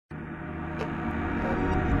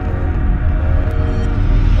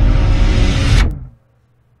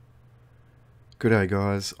G'day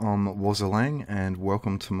guys, I'm Wazalang and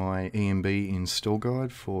welcome to my ENB Install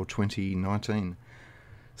guide for 2019.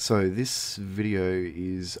 So this video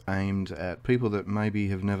is aimed at people that maybe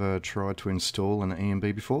have never tried to install an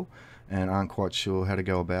ENB before and aren't quite sure how to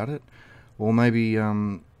go about it, or maybe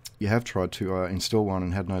you have tried to install one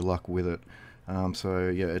and had no luck with it. So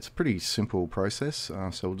yeah, it's a pretty simple process,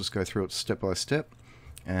 so we'll just go through it step by step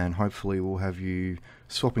and hopefully we'll have you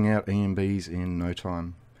swapping out ENBs in no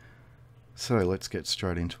time. So let's get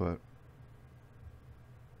straight into it.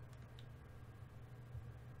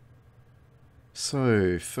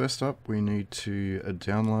 So first up we need to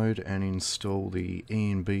download and install the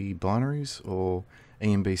ENB binaries, or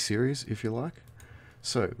ENB series if you like.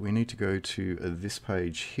 So we need to go to this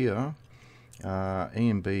page here,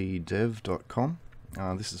 enbdev.com.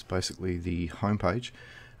 This is basically the home page.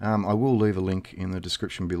 I will leave a link in the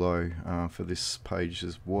description below for this page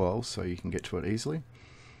as well, so you can get to it easily.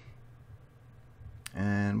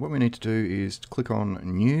 And what we need to do is click on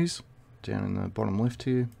News down in the bottom left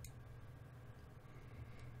here,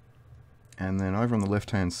 and then over on the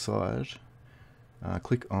left hand side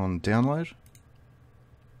click on Download,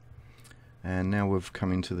 and now we've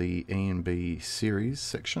come into the ENB series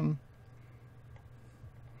section.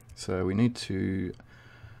 So we need to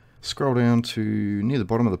scroll down to near the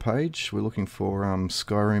bottom of the page. We're looking for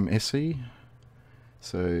Skyrim SE,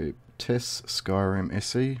 so Test Skyrim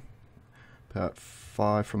SE, about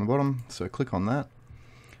 5 from the bottom, so click on that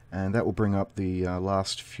and that will bring up the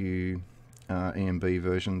last few ENB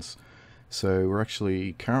versions. So we're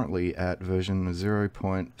actually currently at version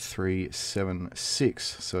 0.376,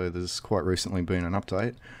 so there's quite recently been an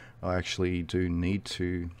update. I actually do need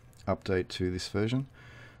to update to this version,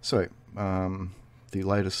 so the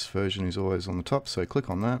latest version is always on the top, so click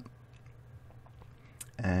on that,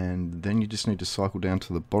 and then you just need to cycle down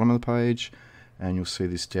to the bottom of the page and you'll see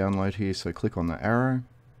this download here, so click on the arrow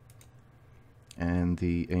and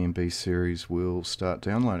the ENB series will start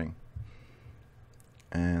downloading,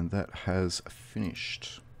 and that has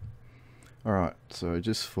finished. Alright, so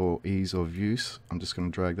just for ease of use I'm just going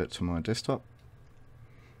to drag that to my desktop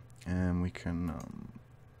and we can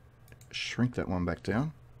shrink that one back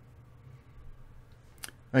down.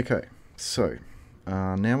 Okay, so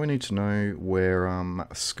now we need to know where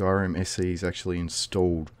Skyrim SE is actually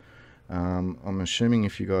installed. I'm assuming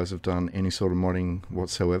if you guys have done any sort of modding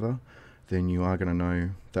whatsoever, then you are going to know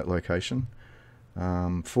that location.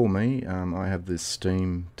 For me, I have this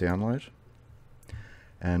Steam download,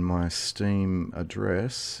 and my Steam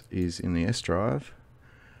address is in the S drive.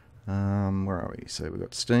 Where are we? So we've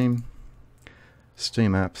got Steam,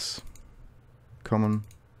 Steam Apps, Common,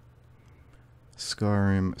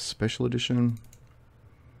 Skyrim Special Edition,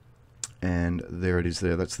 and there it is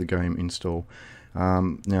there, that's the game install.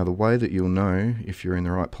 Now the way that you'll know if you're in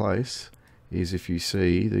the right place is if you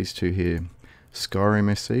see these two here,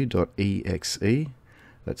 skyrimse.exe,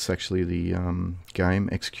 that's actually the game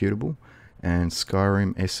executable, and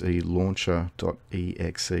Skyrim SE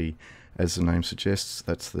launcher.exe, as the name suggests,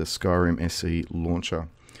 that's the Skyrim SE launcher.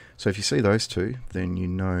 So if you see those two, then you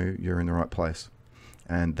know you're in the right place,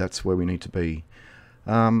 and that's where we need to be.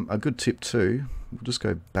 A good tip too, we'll just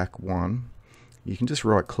go back one, you can just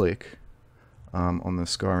right click on the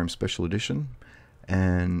Skyrim Special Edition,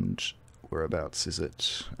 and whereabouts is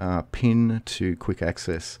it? Pin to quick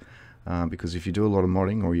access, because if you do a lot of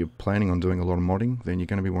modding, or you're planning on doing a lot of modding, then you're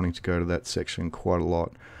going to be wanting to go to that section quite a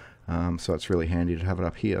lot. So it's really handy to have it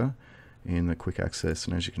up here in the quick access,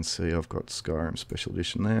 and as you can see I've got Skyrim Special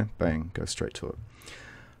Edition there, bang, go straight to it.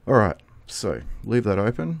 Alright, so leave that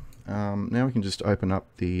open. Now we can just open up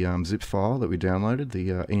the zip file that we downloaded,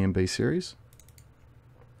 the ENB series.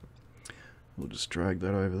 We'll just drag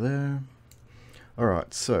that over there.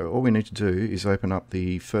 Alright, so all we need to do is open up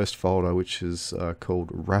the first folder, which is called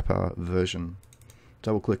wrapper version.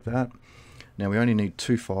 Double click that. Now we only need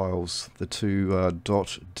two files, the two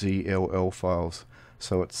 .dll files,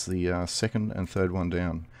 so it's the second and third one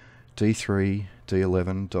down, d3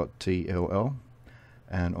 d11.dll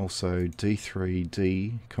and also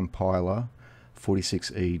d3d compiler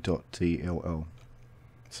 46e.dll.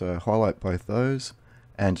 So highlight both those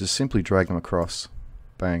and just simply drag them across,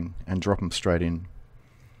 bang, and drop them straight in.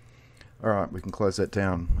 Alright, we can close that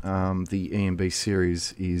down. The ENB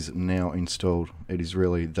series is now installed. It is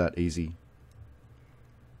really that easy.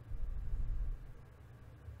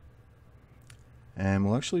 And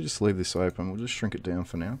we'll actually just leave this open, we'll just shrink it down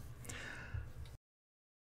for now.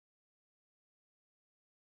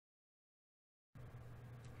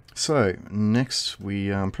 So next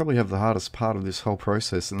we probably have the hardest part of this whole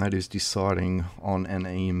process, and that is deciding on an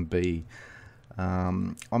ENB.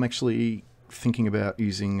 I'm actually thinking about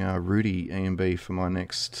using Rudy ENB for my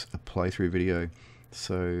next playthrough video.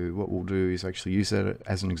 So what we'll do is actually use that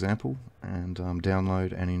as an example and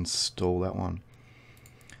download and install that one.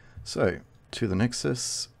 So to the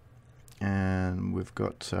Nexus, and we've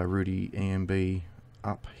got Rudy ENB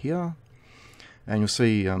up here, and you'll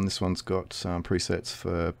see this one's got presets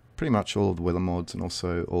for pretty much all of the weather mods and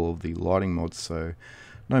also all of the lighting mods. So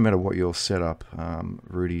no matter what your setup,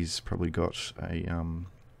 Rudy's probably got a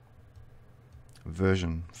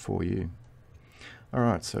version for you.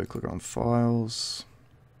 Alright, so click on Files.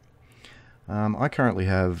 I currently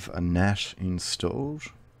have a NAT installed,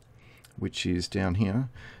 which is down here.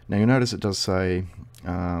 Now you'll notice it does say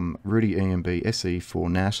Rudy ENB SE for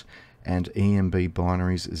NAT and ENB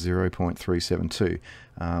binaries 0.372.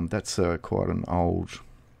 That's quite an old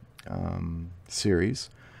series.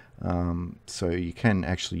 So you can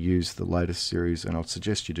actually use the latest series, and I'd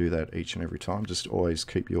suggest you do that each and every time. Just always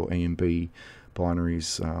keep your ENB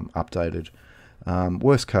binaries updated.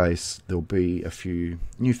 Worst case, there'll be a few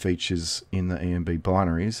new features in the ENB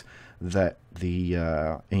binaries that the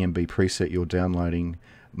ENB preset you're downloading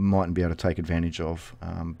mightn't be able to take advantage of,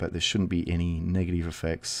 but there shouldn't be any negative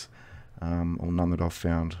effects, or none that I've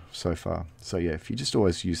found so far. So yeah, if you just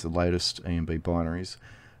always use the latest ENB binaries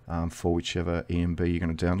for whichever ENB you're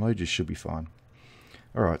going to download, you should be fine.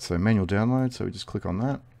 Alright, so manual download, so we just click on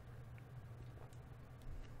that.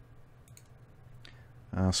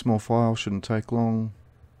 Small file, shouldn't take long.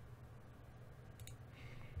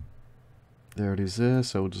 There it is there,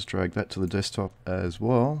 so we'll just drag that to the desktop as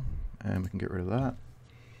well, and we can get rid of that.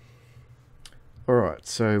 Alright,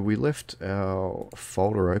 so we left our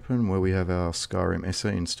folder open where we have our Skyrim SE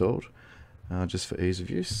installed, just for ease of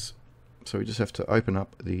use. So we just have to open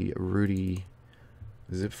up the Rudy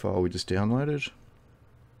zip file we just downloaded.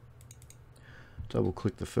 Double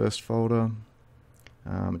click the first folder.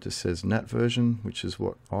 It just says NAT version, which is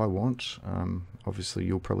what I want. Obviously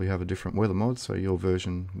you'll probably have a different weather mod, so your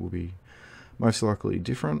version will be most likely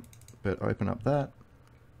different, but open up that.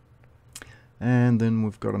 And then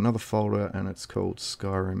we've got another folder, and it's called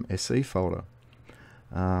Skyrim SE folder.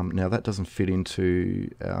 Now that doesn't fit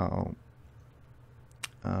into our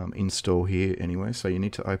install here anyway, so you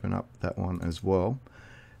need to open up that one as well.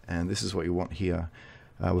 And this is what you want here.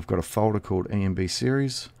 We've got a folder called ENB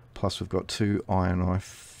series, plus we've got two INI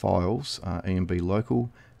files, ENB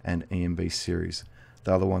local and ENB series.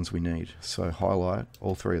 They're the ones we need. So highlight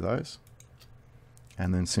all three of those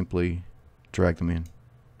and then simply drag them in.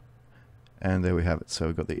 And there we have it. So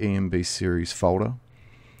we've got the ENB series folder.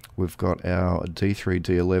 We've got our D3,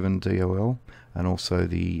 D11 DOL, and also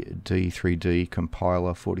the D3D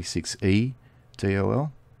compiler 46E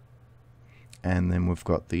DOL. And then we've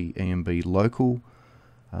got the ENB local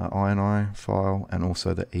INI file, and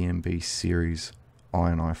also the ENB series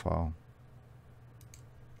INI file.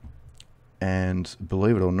 And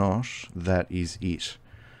believe it or not, that is it.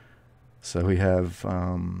 So we have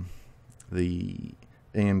the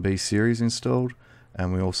ENB series installed,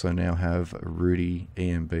 and we also now have Rudy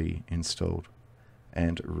ENB installed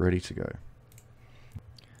and ready to go.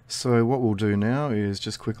 So what we'll do now is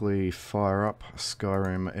just quickly fire up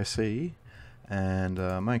Skyrim SE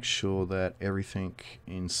and make sure that everything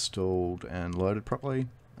installed and loaded properly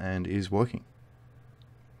and is working.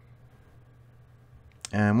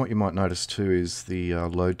 And what you might notice too is the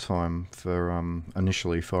load time for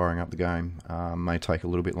initially firing up the game may take a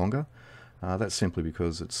little bit longer. That's simply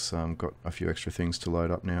because it's got a few extra things to load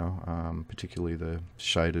up now, particularly the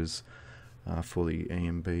shaders for the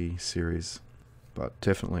ENB series, but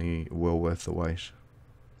definitely well worth the wait.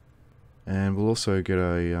 And we'll also get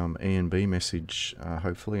a ENB message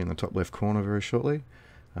hopefully in the top left corner very shortly,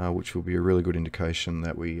 which will be a really good indication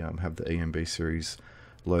that we have the ENB series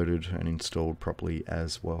loaded and installed properly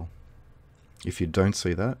as well. If you don't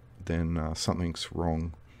see that, then something's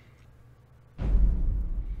wrong.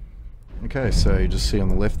 Okay, so you just see on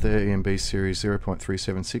the left there, ENB series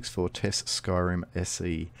 0.376 for test Skyrim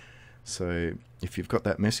SE. So if you've got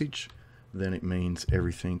that message, then it means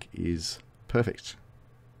everything is perfect.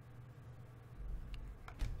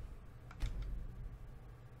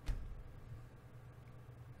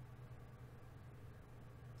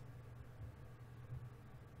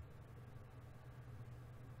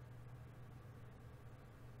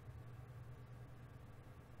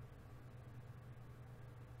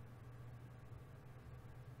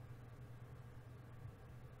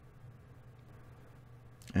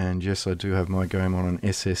 And yes, I do have my game on an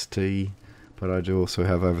SSD, but I do also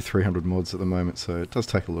have over 300 mods at the moment, so it does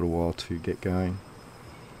take a little while to get going.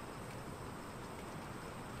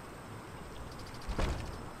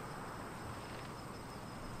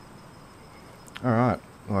 Alright,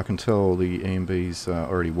 Well, I can tell the ENB's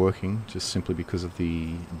already working just simply because of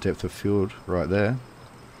the depth of field right there.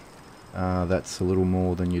 That's a little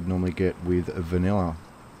more than you'd normally get with vanilla.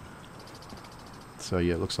 So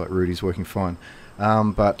yeah, it looks like Rudy's working fine.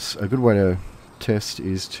 But a good way to test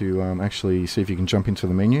is to actually see if you can jump into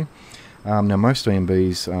the menu. Now most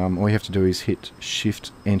ENBs, all you have to do is hit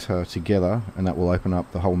Shift Enter together and that will open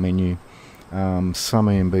up the whole menu. Some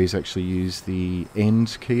ENBs actually use the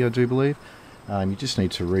End key, I do believe. You just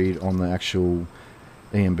need to read on the actual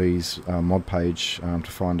ENB's mod page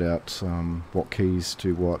to find out what keys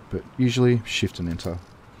do what, but usually Shift and Enter,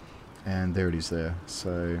 and there it is there.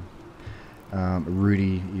 So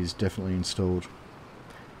Rudy is definitely installed,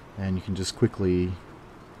 and you can just quickly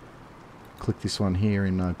click this one here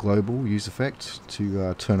in Global Use Effect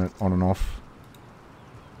to turn it on and off.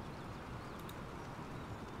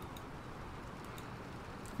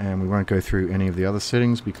 And we won't go through any of the other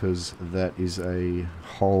settings because that is a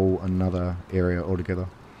whole another area altogether.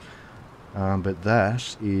 But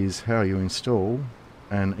that is how you install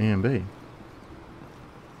an ENB.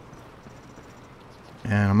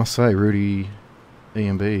 And I must say, Rudy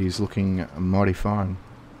ENB is looking mighty fine.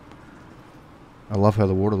 I love how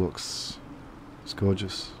the water looks. It's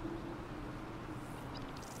gorgeous.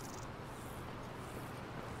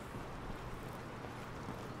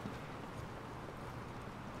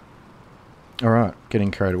 Alright,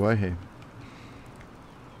 getting carried away here.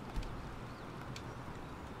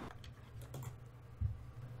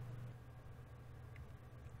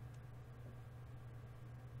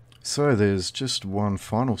 So there's just one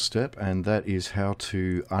final step, and that is how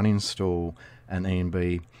to uninstall an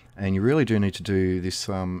ENB. And you really do need to do this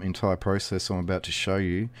entire process I'm about to show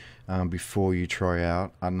you before you try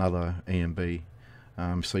out another ENB.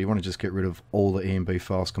 So you want to just get rid of all the ENB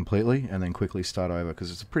files completely and then quickly start over, because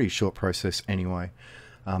it's a pretty short process anyway,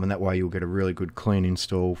 and that way you'll get a really good clean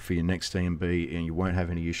install for your next ENB and you won't have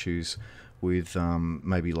any issues with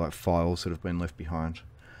maybe like files that have been left behind.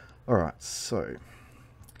 Alright, so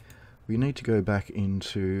we need to go back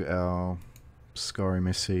into our Skyrim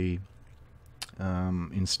SE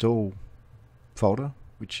install folder,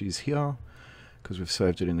 which is here because we've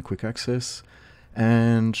saved it in the quick access.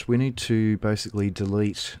 And we need to basically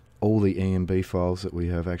delete all the ENB files that we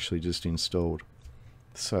have actually just installed.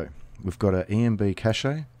 So we've got our ENB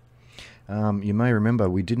cache. You may remember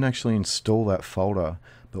we didn't actually install that folder,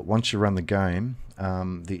 but once you run the game,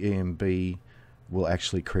 the ENB will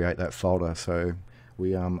actually create that folder. So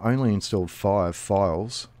we only installed 5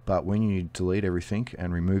 files, but when you delete everything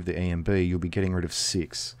and remove the ENB, you'll be getting rid of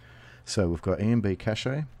 6. So we've got ENB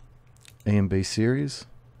cache, ENB series,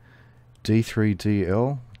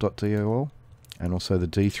 d3dl.dol, and also the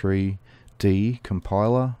d3d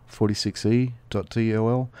compiler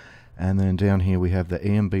 46e.dol, and then down here we have the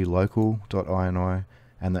ENB local.ini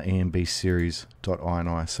and the ENB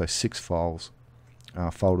series.ini. So 6 files,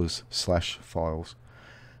 folders / files.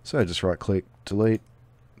 So just right click, delete,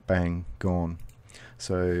 bang, gone.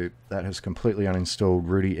 So that has completely uninstalled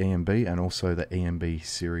Rudy ENB and also the ENB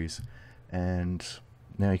series. And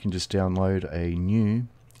now you can just download a new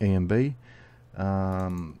ENB,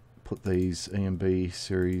 put these ENB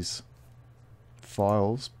series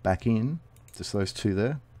files back in, just those 2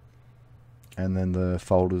 there, and then the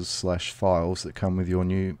folders / files that come with your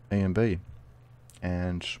new ENB,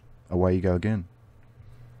 and away you go again.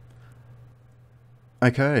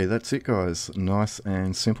 Okay, that's it guys, nice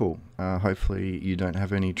and simple. Hopefully you don't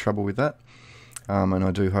have any trouble with that, and I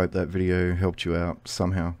do hope that video helped you out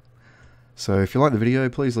somehow. So if you like the video,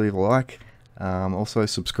 please leave a like. Also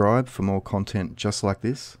subscribe for more content just like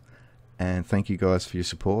this, and thank you guys for your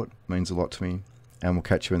support, it means a lot to me, and we'll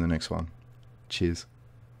catch you in the next one. Cheers.